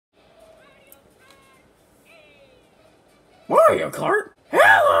Mario Kart?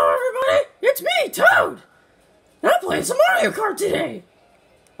 Hello, everybody! It's me, Toad! I'm playing some Mario Kart today!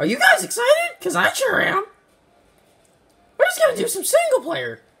 Are you guys excited? Because I sure am! We're just gonna do some single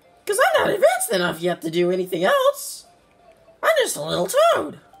player, because I'm not advanced enough yet to do anything else. I'm just a little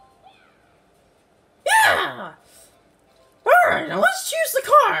Toad. Yeah! Alright, now let's choose the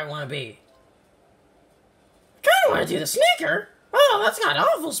car I want to be. I kind of want to do the sneaker. Oh, that's got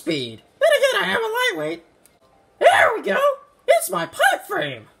awful speed. Then again, I am a lightweight. There we go! It's my pipe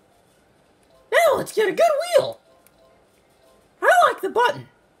frame! Now let's get a good wheel! I like the button.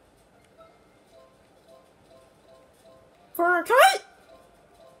 For our kite?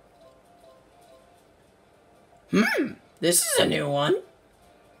 This is a new one.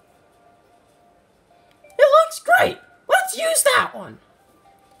 It looks great! Let's use that one!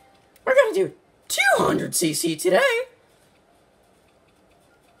 We're gonna do 200cc today.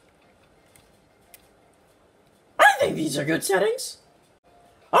 I think these are good settings.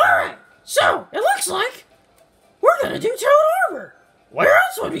 Alright, so it looks like we're gonna do Toad Harbor. Where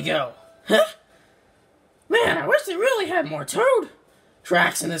else would we go? Huh? Man, I wish they really had more Toad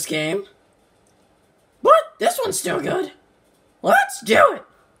tracks in this game. But this one's still good. Let's do it!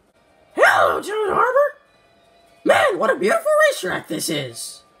 Hello, Toad Harbor! Man, what a beautiful racetrack this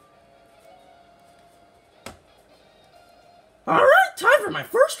is! Alright, time for my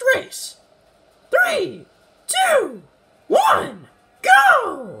first race. 3, 2, 1,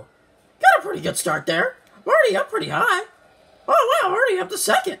 go! Got a pretty good start there. I'm already up pretty high. Oh wow, already up to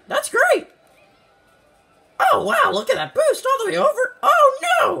second. That's great. Oh wow, look at that boost all the way over. Oh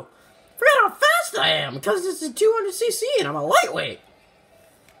no! Forgot how fast I am because this is 200cc and I'm a lightweight.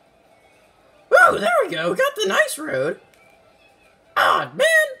 Ooh, there we go. Got the nice road. Ah, man.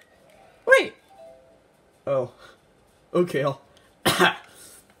 Wait. Oh. Okay, I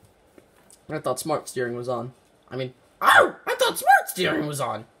thought smart steering was on. Oh! I thought smart steering was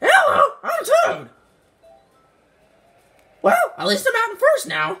on. Hello, I'm Toad. Well, at least I'm out in first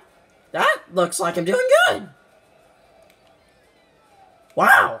now. That looks like I'm doing good.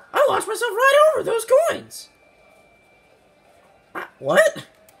 Wow, I lost myself right over those coins. What?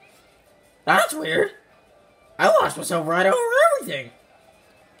 That's weird. I lost myself right over everything.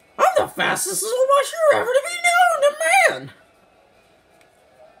 I'm the fastest little musher ever to be known to man.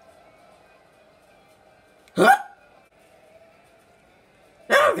 Huh?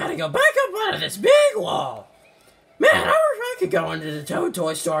 Now I've got to go back up out of this big wall. Man, I wish I could go into the Toad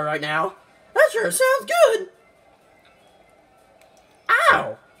toy store right now. That sure sounds good.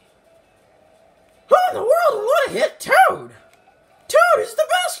 Ow! Who in the world would want to hit Toad? Toad is the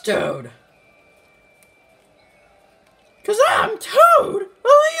best Toad. 'Cause I'm Toad,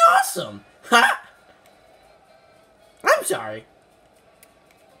 really awesome. Ha! I'm sorry.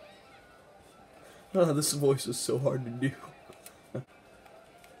 Oh, this voice is so hard to do.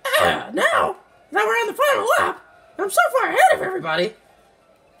 Now that we're on the final lap, I'm so far ahead of everybody.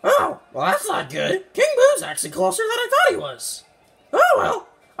 Oh, well that's not good. King Boo's actually closer than I thought he was. Oh well,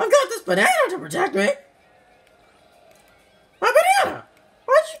 I've got this banana to protect me. My banana!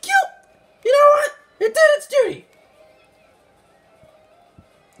 Why'd you kill? You know what? It did its duty.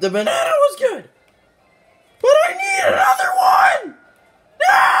 The banana was good. But I need another one!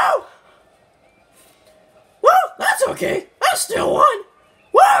 No! Well, that's okay. I still won.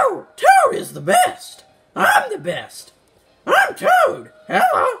 Whoa! Toad is the best. I'm the best. I'm Toad.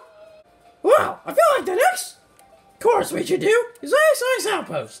 Hello. Well, I feel like the next course we should do is Ice Ice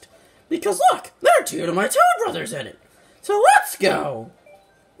Outpost. Because look, there are 2 of my Toad brothers in it. So let's go.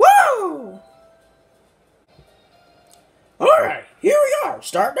 Whoa! Alright, here we are,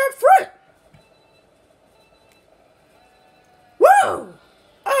 starting up front. Whoa!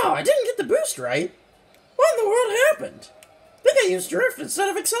 Oh, I didn't get the boost right. What in the world happened? I think I used drift instead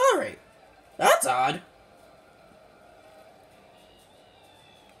of accelerate. That's odd.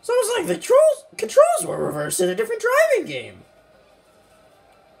 So it's like the controls were reversed in a different driving game.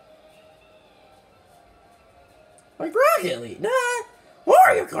 Like Rocket League. Nah,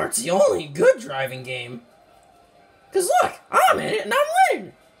 Mario Kart's the only good driving game. 'Cause look, I'm in it and I'm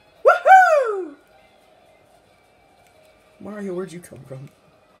winning. Woohoo! Mario, where'd you come from?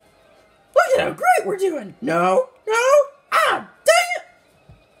 Look at how great we're doing. No. Ah, dang it.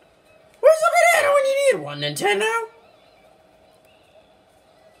 Where's the banana when you need one, Nintendo?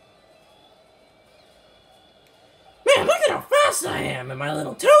 Man, look at how fast I am in my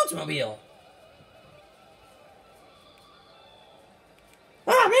little Toadsmobile.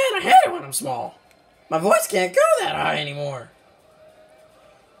 Ah, man, I hate it when I'm small. My voice can't go that high anymore.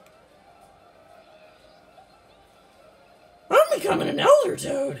 I'm becoming an elder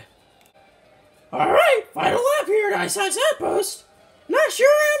Toad. Alright, final lap here at Ice Ice Outpost. Not sure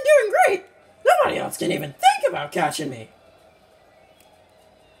I'm doing great. Nobody else can even think about catching me.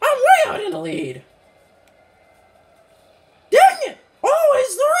 I'm way out in the lead. Dang it!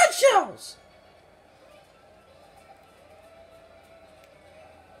 Always the red shells!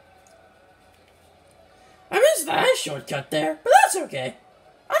 I missed the ice shortcut there, but that's okay.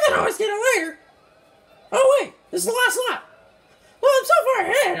 I can always get it later. Oh wait, this is the last lap. Well, I'm so far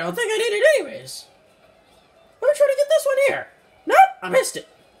ahead, I don't think I need it anyways. Let me try to get this one here. Nope, I missed it.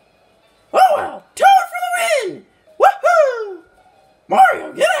 Oh well, Toad for the win! Woohoo!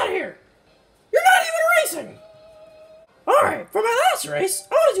 Mario, get out of here! You're not even racing! Alright, for my last race,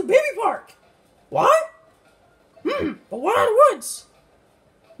 I want to do Baby Park. Why? The Wild Woods.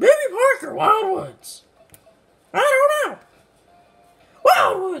 Baby Park or Wild Woods? I don't know.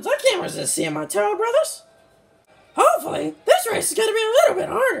 Wild Woods, I can't resist seeing my Toad brothers. Hopefully, this race is going to be a little bit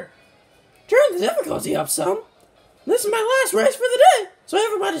harder. Turn the difficulty up some. This is my last race for the day, so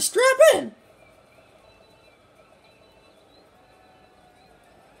everybody strap in.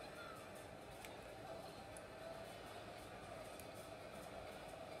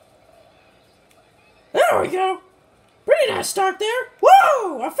 There we go. Pretty nice start there.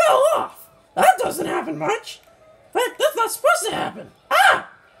 Whoa, I fell off. That doesn't happen much. In fact, that's not supposed to happen. Ah,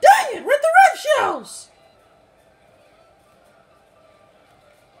 dang it, we're at the red shells.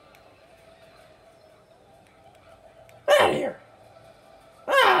 Out of here.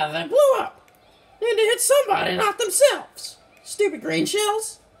 Ah, they blew up. Need to hit somebody, not themselves. Stupid green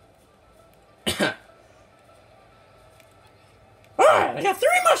shells. Alright, I got 3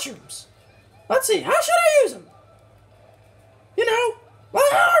 mushrooms. Let's see, how should I use them? You know, my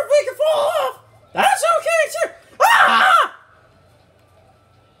arm we can fall off. That's okay too. Ah!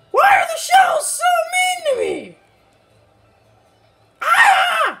 Why are the shells so mean to me?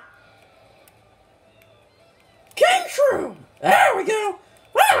 Ah! King Shroom. There we go.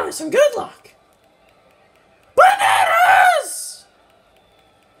 Finally, some good luck. Bananas!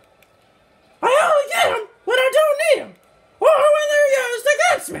 I only get them when I don't need them, or when they're used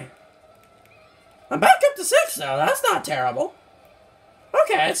against me. I'm back up to 6 though. That's not terrible.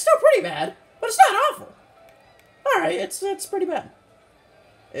 Okay, it's still pretty bad, but it's not awful. Alright, it's pretty bad.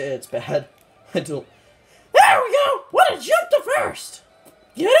 It's bad. I don't... There we go! What a jump to first!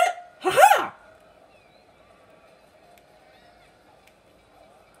 Get it? Ha-ha!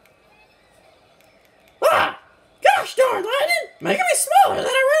 Ah! Gosh darn, Lightning! Making me smaller than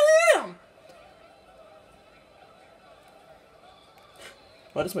I really am!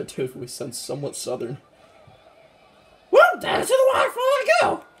 Why does my Toad voice sound somewhat southern? Well, down to the waterfall I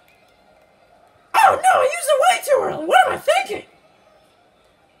go! Oh no, I used it way too early! What am I thinking?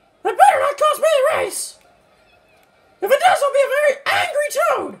 That better not cost me the race! If it does, I'll be a very angry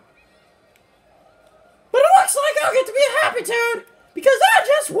Toad! But it looks like I'll get to be a happy Toad, because I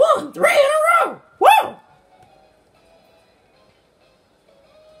just won 3 in a row! Whoa!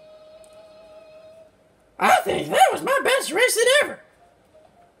 I think that was my best racing ever!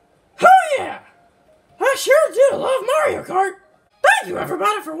 Oh yeah! I sure do love Mario Kart! Thank you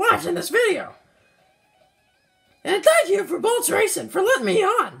everybody for watching this video! And thank you for Bolts Racing for letting me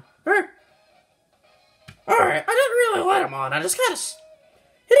on! Alright, I didn't really let him on, he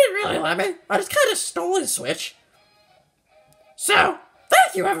didn't really let me, I just kinda stole his Switch. So,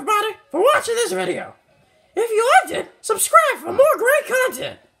 thank you everybody for watching this video! If you liked it, subscribe for more great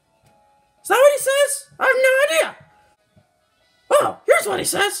content! Is that what he says? I have no idea! Oh, here's what he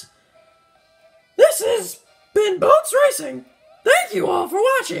says! This has been Boats Racing. Thank you all for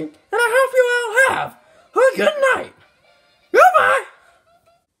watching, and I hope you all have a good night. Goodbye!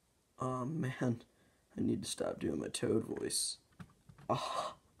 Oh man, I need to stop doing my Toad voice.